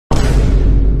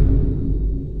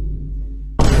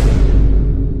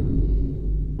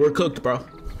We're cooked, bro.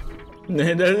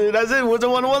 That's it.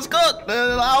 Wizard101's cooked.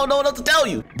 I don't know what else to tell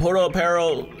you. Portal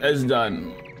Peril is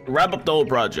done. Wrap up the whole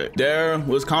project. There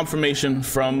was confirmation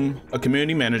from a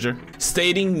community manager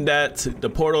stating that the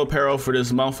Portal Peril for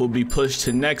this month will be pushed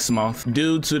to next month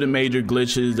due to the major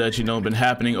glitches that been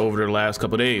happening over the last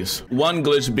couple days. One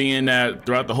glitch being that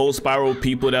throughout the whole spiral,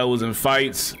 people that was in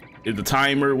fights, if the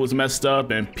timer was messed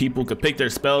up and people could pick their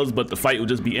spells, but the fight would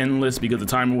just be endless because the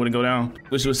timer wouldn't go down,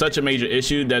 which was such a major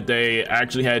issue that they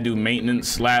actually had to do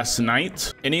maintenance last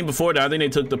night. And even before that, I think they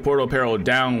took the Portal Peril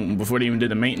down before they even did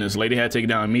the maintenance. Like, they had to take it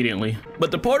down immediately. But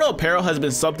the Portal Peril has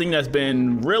been something that's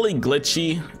been really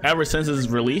glitchy ever since its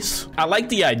release. I like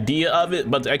the idea of it,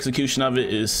 but the execution of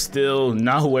it is still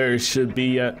not where it should be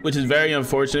yet, which is very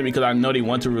unfortunate because I know they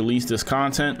want to release this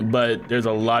content, but there's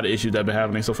a lot of issues that have been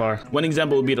happening so far. One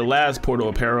example would be the last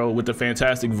Portal Peril with the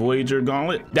fantastic Voyager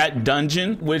Gauntlet. That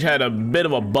dungeon, which had a bit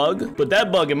of a bug, but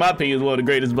that bug in my opinion is one of the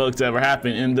greatest bugs to ever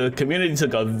happen, and the community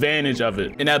took advantage of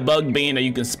it. And that bug being that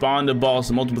you can spawn the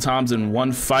boss multiple times in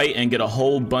one fight and get a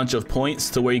whole bunch of points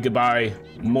to where you could buy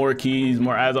more keys,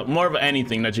 more of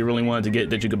anything that you really wanted to get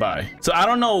that you could buy. So I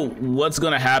don't know what's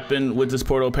gonna happen with this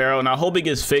Portal Peril, and I hope it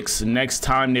gets fixed next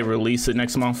time they release it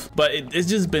next month. But it's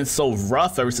just been so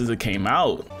rough ever since it came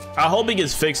out. I hope it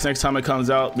gets fixed next time it comes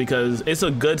out because it's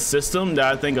a good system that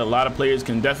I think a lot of players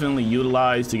can definitely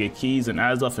utilize to get keys and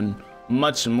Azoth and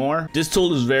much more. This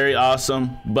tool is very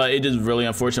awesome, but it is really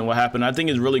unfortunate what happened. I think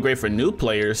it's really great for new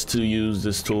players to use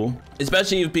this tool,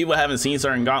 especially if people haven't seen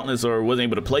certain gauntlets or wasn't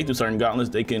able to play through certain gauntlets.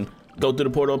 They can go through the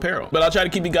Portal Peril. But I'll try to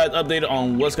keep you guys updated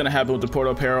on what's going to happen with the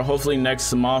Portal Peril. Hopefully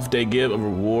next month they give a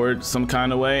reward some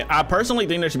kind of way. I personally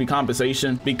think there should be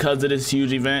compensation because of this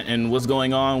huge event and what's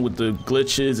going on with the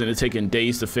glitches and it's taking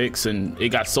days to fix, and it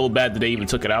got so bad that they even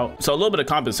took it out. So a little bit of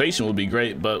compensation would be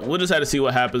great, but we'll just have to see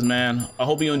what happens, man. I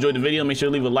hope you enjoyed the video. Make sure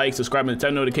to leave a like, subscribe, and tap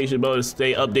the notification bell to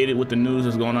stay updated with the news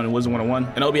that's going on in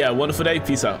Wizard101. And I hope you have a wonderful day.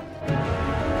 Peace out.